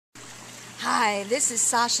Hi, this is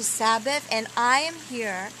Sasha Sabbeth, and I am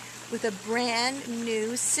here with a brand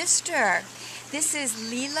new sister. This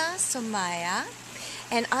is Leela Somaya,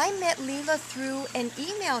 and I met Leela through an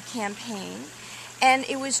email campaign, and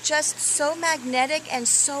it was just so magnetic and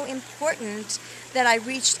so important that I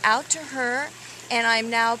reached out to her, and I'm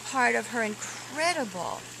now part of her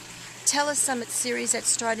incredible TeleSummit series that's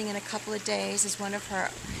starting in a couple of days as one of her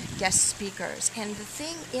guest speakers. And the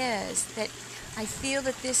thing is that I feel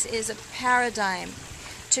that this is a paradigm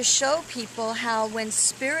to show people how when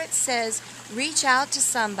Spirit says, reach out to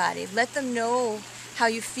somebody, let them know how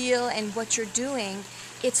you feel and what you're doing,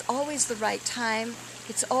 it's always the right time.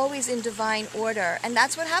 It's always in divine order. And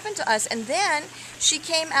that's what happened to us. And then she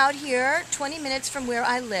came out here 20 minutes from where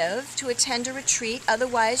I live to attend a retreat.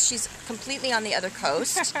 Otherwise, she's completely on the other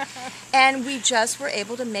coast. And we just were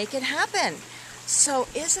able to make it happen. So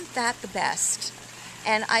isn't that the best?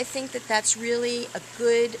 And I think that that's really a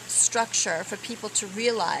good structure for people to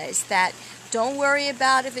realize that don't worry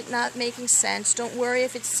about if it's not making sense. Don't worry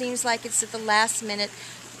if it seems like it's at the last minute.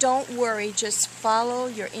 Don't worry, just follow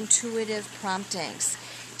your intuitive promptings.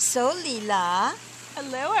 So, Leela.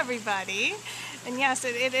 Hello, everybody. And yes,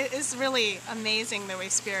 it is really amazing the way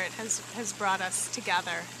Spirit has brought us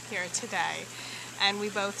together here today. And we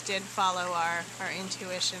both did follow our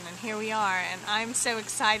intuition, and here we are. And I'm so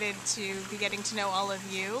excited to be getting to know all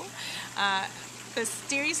of you. The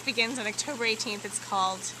series begins on October 18th. It's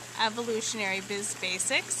called Evolutionary Biz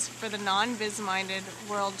Basics for the Non-Biz-Minded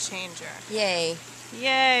World Changer. Yay.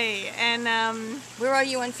 Yay. And where are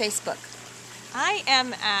you on Facebook?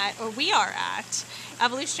 We are at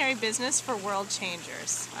Evolutionary Business for World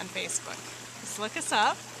Changers on Facebook. Just look us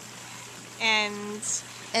up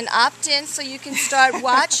and opt in so you can start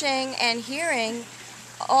watching and hearing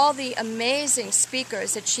all the amazing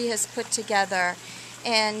speakers that she has put together.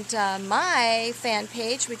 And my fan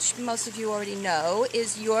page, which most of you already know,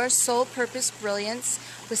 is Your Soul Purpose Brilliance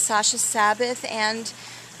with Sasha Sabbeth. And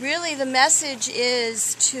really the message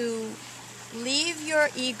is to leave your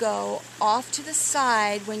ego off to the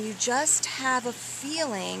side when you just have a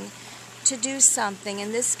feeling to do something.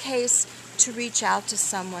 In this case, to reach out to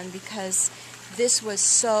someone, because this was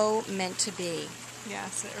so meant to be.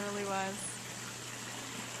 Yes, it really was.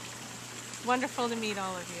 Wonderful to meet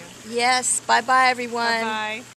all of you. Yes. Bye-bye, everyone. Bye-bye.